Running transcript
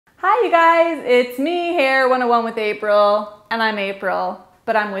Hi you guys, it's me here, 101 with April, and I'm April,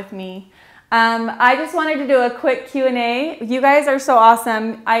 but I'm with me. I just wanted to do a quick Q&A. You guys are so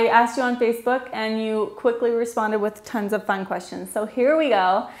awesome. I asked you on Facebook and you quickly responded with tons of fun questions. So here we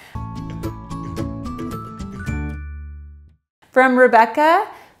go. From Rebecca,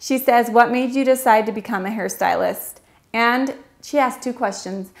 she says, what made you decide to become a hairstylist? And she asked two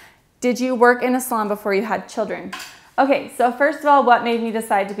questions. Did you work in a salon before you had children? Okay, so first of all, what made me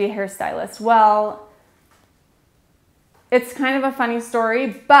decide to be a hairstylist? Well, it's kind of a funny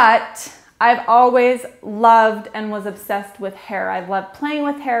story, but I've always loved and was obsessed with hair. I've loved playing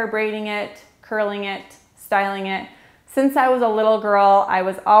with hair, braiding it, curling it, styling it. Since I was a little girl, I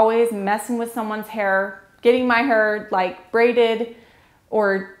was always messing with someone's hair, getting my hair like braided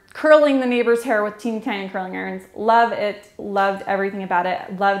or curling the neighbor's hair with teeny tiny curling irons. Love it, loved everything about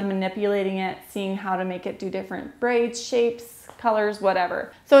it. Loved manipulating it, seeing how to make it do different braids, shapes, colors,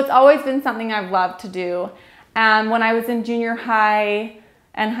 whatever. So it's always been something I've loved to do. When I was in junior high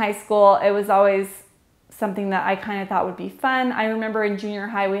and high school, it was always something that I kind of thought would be fun. I remember in junior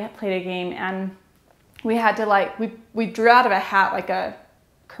high, we had played a game and we had to we drew out of a hat like a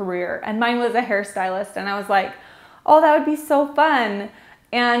career, and mine was a hairstylist, and I was like, oh, that would be so fun.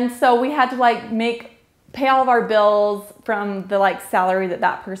 And so we had to pay all of our bills from the salary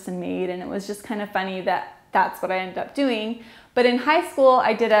that person made, and it was just kind of funny that that's what I ended up doing. But in high school,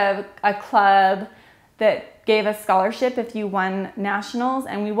 I did a club that gave us scholarship if you won nationals,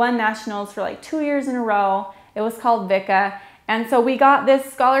 and we won nationals for like 2 years in a row. It was called VICA, and so we got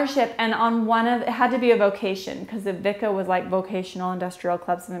this scholarship, and on it had to be a vocation because the VICA was like Vocational Industrial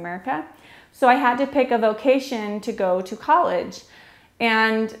Clubs of America. So I had to pick a vocation to go to college.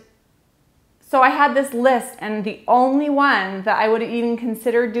 And so I had this list, and the only one that I would even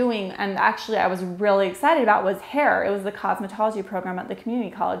consider doing, and actually I was really excited about, was hair. It was the cosmetology program at the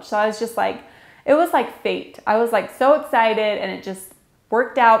community college. So I was just like, it was like fate. I was like so excited, and it just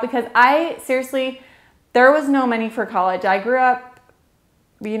worked out because there was no money for college. I grew up,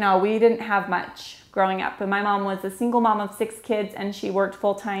 we didn't have much growing up, but my mom was a single mom of 6 kids, and she worked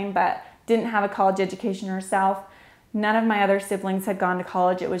full time, but didn't have a college education herself. None of my other siblings had gone to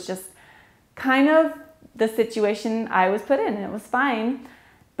college. It was just kind of the situation I was put in, and it was fine.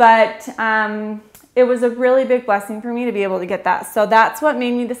 But it was a really big blessing for me to be able to get that. So that's what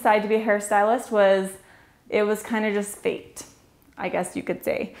made me decide to be a hairstylist. It was kind of just fate, I guess you could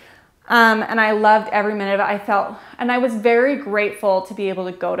say. And I loved every minute of it. And I was very grateful to be able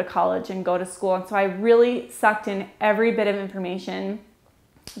to go to college and go to school. And so I really sucked in every bit of information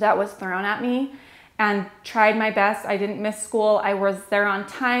that was thrown at me and tried my best. I didn't miss school. I was there on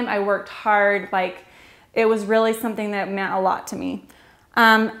time. I worked hard. It was really something that meant a lot to me.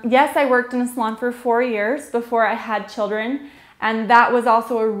 Yes, I worked in a salon for 4 years before I had children, and that was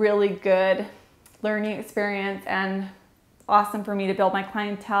also a really good learning experience and awesome for me to build my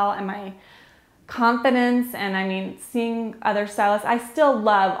clientele and my confidence. And seeing other stylists, I still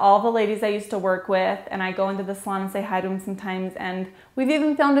love all the ladies I used to work with, and I go into the salon and say hi to them sometimes, and we've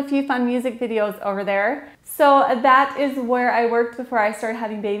even filmed a few fun music videos over there. So that is where I worked before I started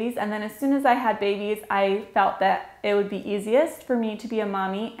having babies. And then as soon as I had babies, I felt that it would be easiest for me to be a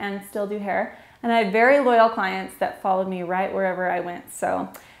mommy and still do hair. And I had very loyal clients that followed me right wherever I went. So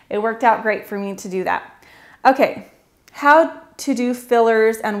it worked out great for me to do that. Okay, how to do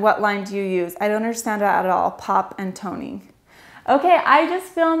fillers and what line do you use? I don't understand that at all. Pop and toning. Okay, I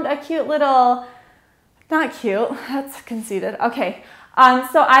just filmed a cute little, not cute, that's conceited. Okay,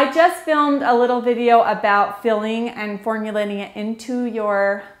 so I just filmed a little video about filling and formulating it into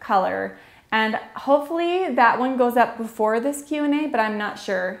your color. And hopefully that one goes up before this Q&A, but I'm not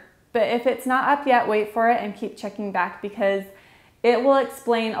sure. But if it's not up yet, wait for it and keep checking back because it will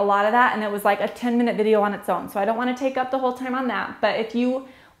explain a lot of that, and it was like a 10-minute video on its own. So I don't want to take up the whole time on that. But if you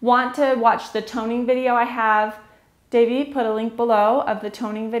want to watch the toning video I have, Davey put a link below of the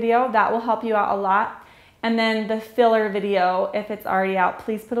toning video. That will help you out a lot. And then the filler video, if it's already out,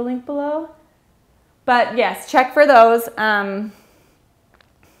 please put a link below. But yes, check for those.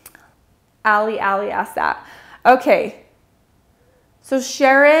 Ali asked that. Okay. So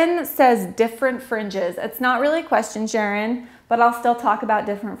Sharon says different fringes. It's not really a question, Sharon, but I'll still talk about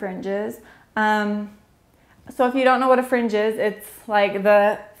different fringes. So if you don't know what a fringe is, it's like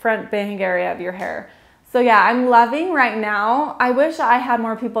the front bang area of your hair. So yeah, I'm loving right now. I wish I had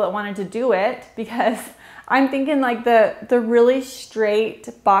more people that wanted to do it because I'm thinking the really straight,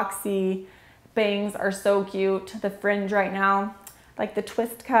 boxy bangs are so cute. The fringe right now, like the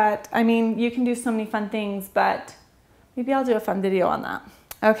twist cut. You can do so many fun things, but maybe I'll do a fun video on that.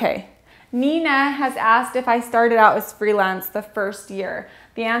 Okay. Nina has asked if I started out as freelance the first year.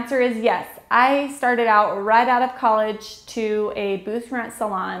 The answer is yes. I started out right out of college to a booth rent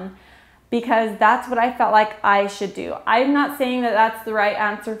salon because that's what I felt like I should do. I'm not saying that that's the right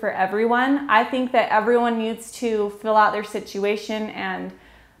answer for everyone. I think that everyone needs to fill out their situation and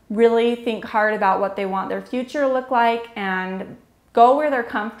really think hard about what they want their future to look like and go where they're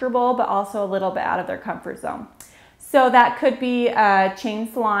comfortable, but also a little bit out of their comfort zone. So that could be a chain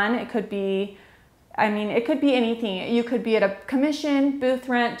salon. It could be, it could be anything. You could be at a commission, booth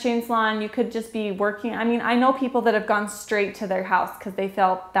rent, chain salon. You could just be working. I know people that have gone straight to their house because they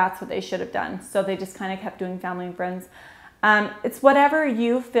felt that's what they should have done. So they just kind of kept doing family and friends. It's whatever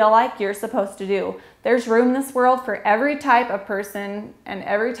you feel like you're supposed to do. There's room in this world for every type of person and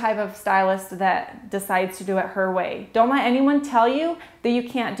every type of stylist that decides to do it her way. Don't let anyone tell you that you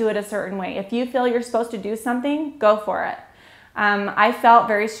can't do it a certain way. If you feel you're supposed to do something, go for it. I felt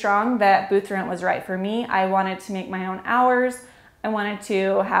very strong that booth rent was right for me. I wanted to make my own hours. I wanted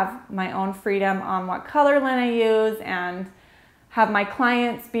to have my own freedom on what color line I use and have my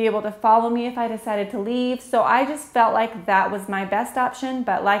clients be able to follow me if I decided to leave. So I just felt like that was my best option.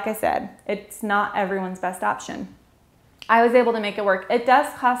 But like I said, it's not everyone's best option. I was able to make it work. It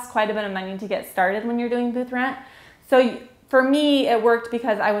does cost quite a bit of money to get started when you're doing booth rent. So for me, it worked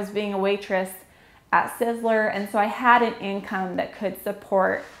because I was being a waitress at Sizzler. And so I had an income that could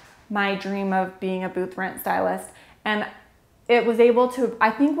support my dream of being a booth rent stylist. And it was able to, I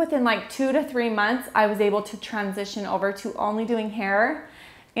think within like 2 to 3 months, I was able to transition over to only doing hair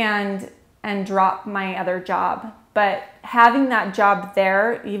and drop my other job. But having that job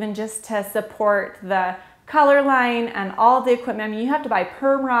there, even just to support the color line and all the equipment, you have to buy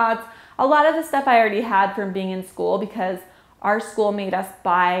perm rods. A lot of the stuff I already had from being in school because our school made us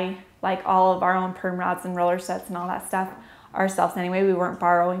buy like all of our own perm rods and roller sets and all that stuff ourselves anyway. We weren't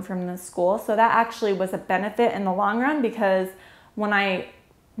borrowing from the school. So that actually was a benefit in the long run because when I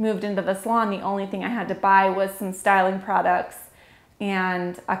moved into the salon, the only thing I had to buy was some styling products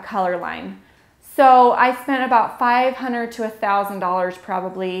and a color line. So I spent about $500 to $1,000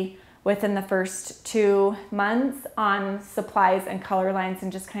 probably within the first 2 months on supplies and color lines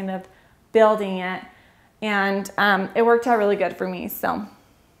and just kind of building it. And it worked out really good for me. So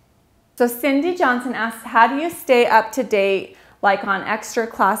Cindy Johnson asks, how do you stay up to date like on extra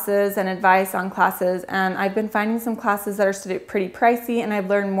classes and advice on classes? And I've been finding some classes that are pretty pricey and I've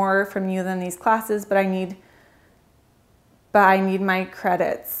learned more from you than these classes, but I need my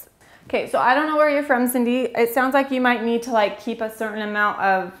credits. Okay, so I don't know where you're from, Cindy. It sounds like you might need to like keep a certain amount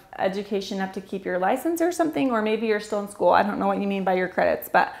of education up to keep your license or something, or maybe you're still in school. I don't know what you mean by your credits,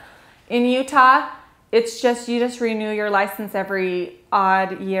 but in Utah, it's just, you just renew your license every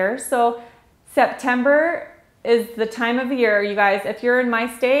odd year. So September is the time of the year, you guys. If you're in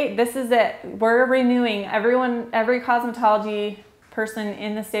my state, this is it. We're renewing. Every cosmetology person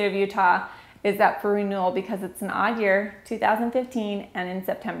in the state of Utah is up for renewal because it's an odd year, 2015, and in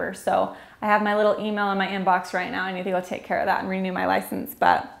September. So I have my little email in my inbox right now. I need to go take care of that and renew my license.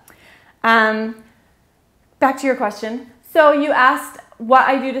 But back to your question. So you asked what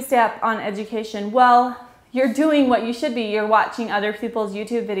I do to stay up on education. Well, you're doing what you should be. You're watching other people's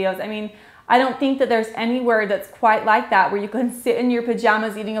YouTube videos. I don't think that there's anywhere that's quite like that where you can sit in your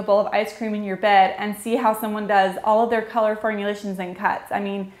pajamas eating a bowl of ice cream in your bed and see how someone does all of their color formulations and cuts.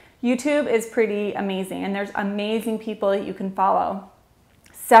 YouTube is pretty amazing and there's amazing people that you can follow.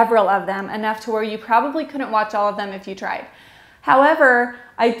 Several of them, enough to where you probably couldn't watch all of them if you tried. However,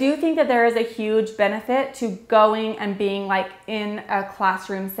 I do think that there is a huge benefit to going and being like in a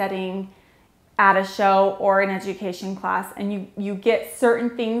classroom setting at a show or an education class, and you get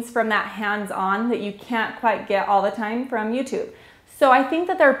certain things from that hands-on that you can't quite get all the time from YouTube. So I think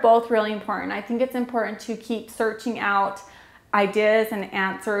that they're both really important. I think it's important to keep searching out ideas and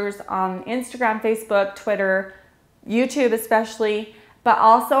answers on Instagram, Facebook, Twitter, YouTube especially, but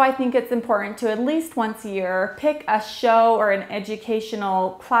also I think it's important to at least once a year pick a show or an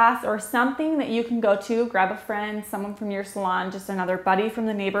educational class or something that you can go to, grab a friend, someone from your salon, just another buddy from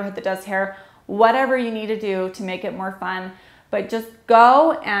the neighborhood that does hair, whatever you need to do to make it more fun, but just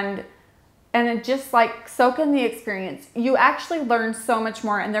go and just like soak in the experience. You actually learn so much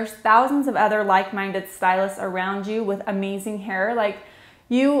more, and there's thousands of other like-minded stylists around you with amazing hair. Like,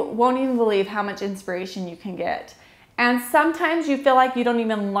 you won't even believe how much inspiration you can get. And sometimes you feel like you don't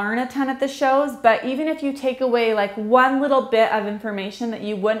even learn a ton at the shows, but even if you take away like one little bit of information that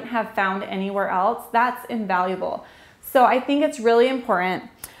you wouldn't have found anywhere else, that's invaluable. So I think it's really important.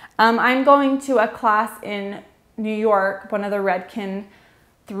 I'm going to a class in New York, one of the Redken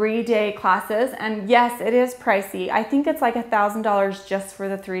 3-day classes. And yes, it is pricey. I think it's like $1,000 just for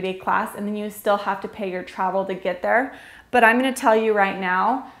the 3-day class, and then you still have to pay your travel to get there. But I'm gonna tell you right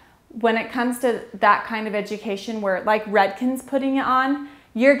now, when it comes to that kind of education where like Redken's putting it on,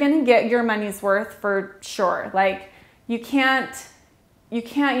 you're gonna get your money's worth for sure. Like you can't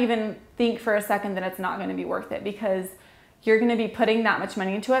even think for a second that it's not gonna be worth it, because you're gonna be putting that much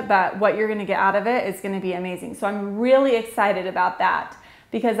money into it, but what you're gonna get out of it is gonna be amazing. So I'm really excited about that,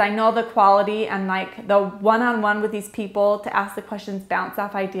 because I know the quality and like the one-on-one with these people to ask the questions, bounce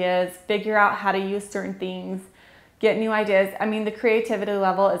off ideas, figure out how to use certain things, get new ideas. I mean, the creativity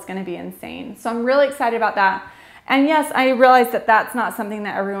level is gonna be insane. So I'm really excited about that. And yes, I realize that that's not something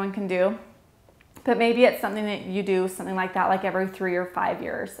that everyone can do, but maybe it's something that you do something like that like every 3 or 5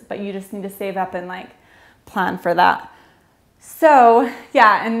 years, but you just need to save up and like plan for that. So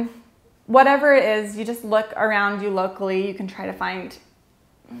yeah, and whatever it is, you just look around you locally. You can try to find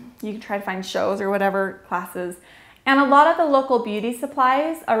shows or whatever classes. And a lot of the local beauty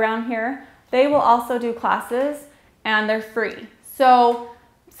supplies around here, they will also do classes and they're free. So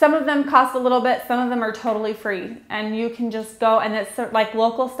some of them cost a little bit, some of them are totally free. And you can just go, and it's like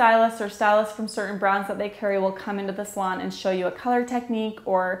local stylists or stylists from certain brands that they carry will come into the salon and show you a color technique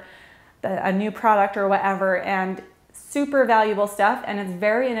or a new product or whatever, and super valuable stuff, and it's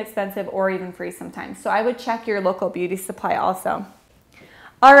very inexpensive or even free sometimes. So I would check your local beauty supply also.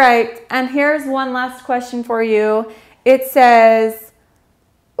 All right, and here's one last question for you. It says,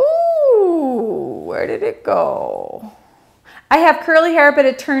 ooh, where did it go? I have curly hair, but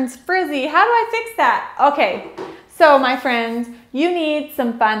it turns frizzy. How do I fix that? Okay, so my friends, you need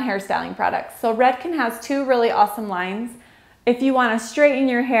some fun hairstyling products. So Redken has 2 really awesome lines. If you want to straighten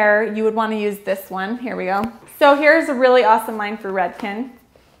your hair, you would want to use this one. Here we go. So here's a really awesome line for Redken.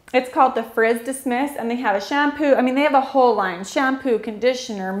 It's called the Frizz Dismiss, and they have a shampoo. I mean, they have a whole line: shampoo,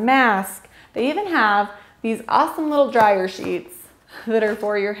 conditioner, mask. They even have these awesome little dryer sheets that are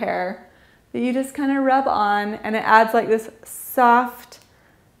for your hair that you just kind of rub on, and it adds like this soft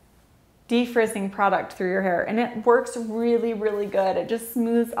defrizzing product through your hair, and it works really, really good. It just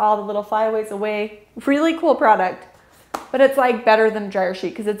smooths all the little flyaways away. Really cool product, but it's like better than a dryer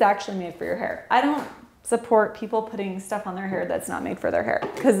sheet because it's actually made for your hair. I don't support people putting stuff on their hair that's not made for their hair,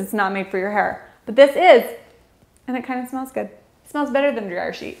 because it's not made for your hair. But this is, and it kind of smells good. It smells better than a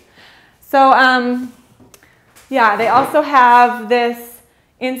dryer sheet. So yeah, they also have this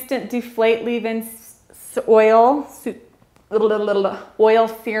instant deflate leave-in oil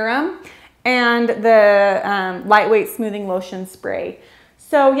serum, and the lightweight smoothing lotion spray.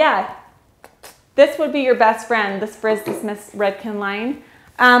 So yeah, this would be your best friend, this Frizz Dismiss Redken line.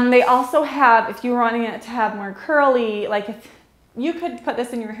 They also have, if you were wanting it to have more curly, like if you could put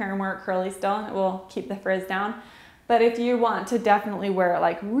this in your hair and wear it curly still, and it will keep the frizz down. But if you want to definitely wear it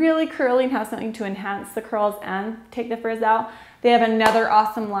like really curly and have something to enhance the curls and take the frizz out, they have another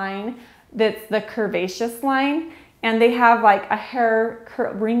awesome line that's the Curvaceous line. And they have like a hair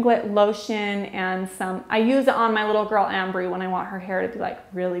ringlet lotion and some, I use it on my little girl Ambry when I want her hair to be like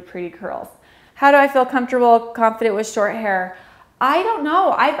really pretty curls. How do I feel comfortable, confident with short hair? I don't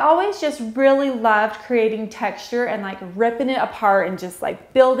know. I've always just really loved creating texture and like ripping it apart and just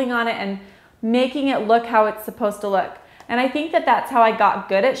like building on it and making it look how it's supposed to look. And I think that that's how I got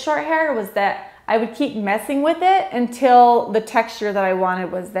good at short hair, was that I would keep messing with it until the texture that I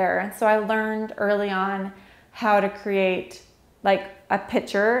wanted was there. And so I learned early on how to create like a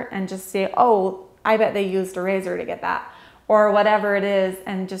picture and just say, oh, I bet they used a razor to get that, or whatever it is,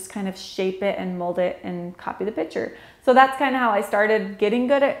 and just kind of shape it and mold it and copy the picture. So that's kind of how I started getting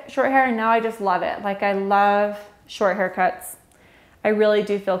good at short hair, and now I just love it. Like, I love short haircuts. I really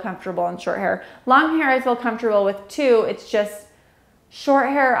do feel comfortable in short hair. Long hair I feel comfortable with too. It's just short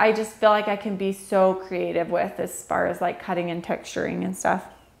hair I just feel like I can be so creative with as far as like cutting and texturing and stuff.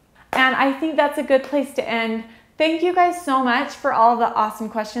 And I think that's a good place to end. Thank you guys so much for all of the awesome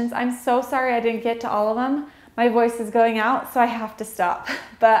questions. I'm so sorry I didn't get to all of them. My voice is going out, so I have to stop.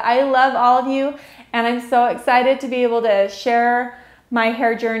 But I love all of you, and I'm so excited to be able to share my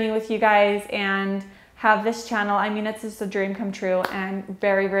hair journey with you guys and have this channel. I mean, it's just a dream come true, and I'm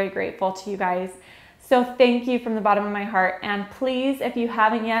very, very grateful to you guys. So thank you from the bottom of my heart. And please, if you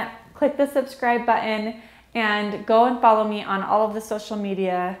haven't yet, click the subscribe button and go and follow me on all of the social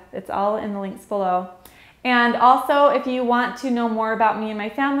media. It's all in the links below. And also, if you want to know more about me and my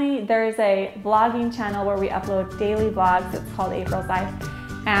family, there's a vlogging channel where we upload daily vlogs. It's called April's Life.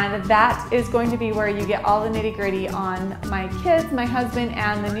 And that is going to be where you get all the nitty-gritty on my kids, my husband,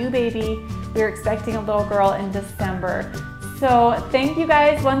 and the new baby. We're expecting a little girl in December. So thank you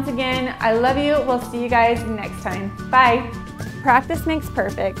guys once again. I love you. We'll see you guys next time. Bye. Practice makes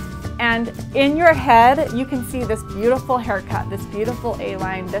perfect. And in your head, you can see this beautiful haircut, this beautiful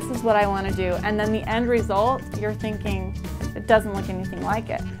A-line. This is what I want to do. And then the end result, you're thinking, it doesn't look anything like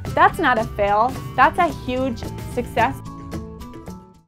it. That's not a fail. That's a huge success.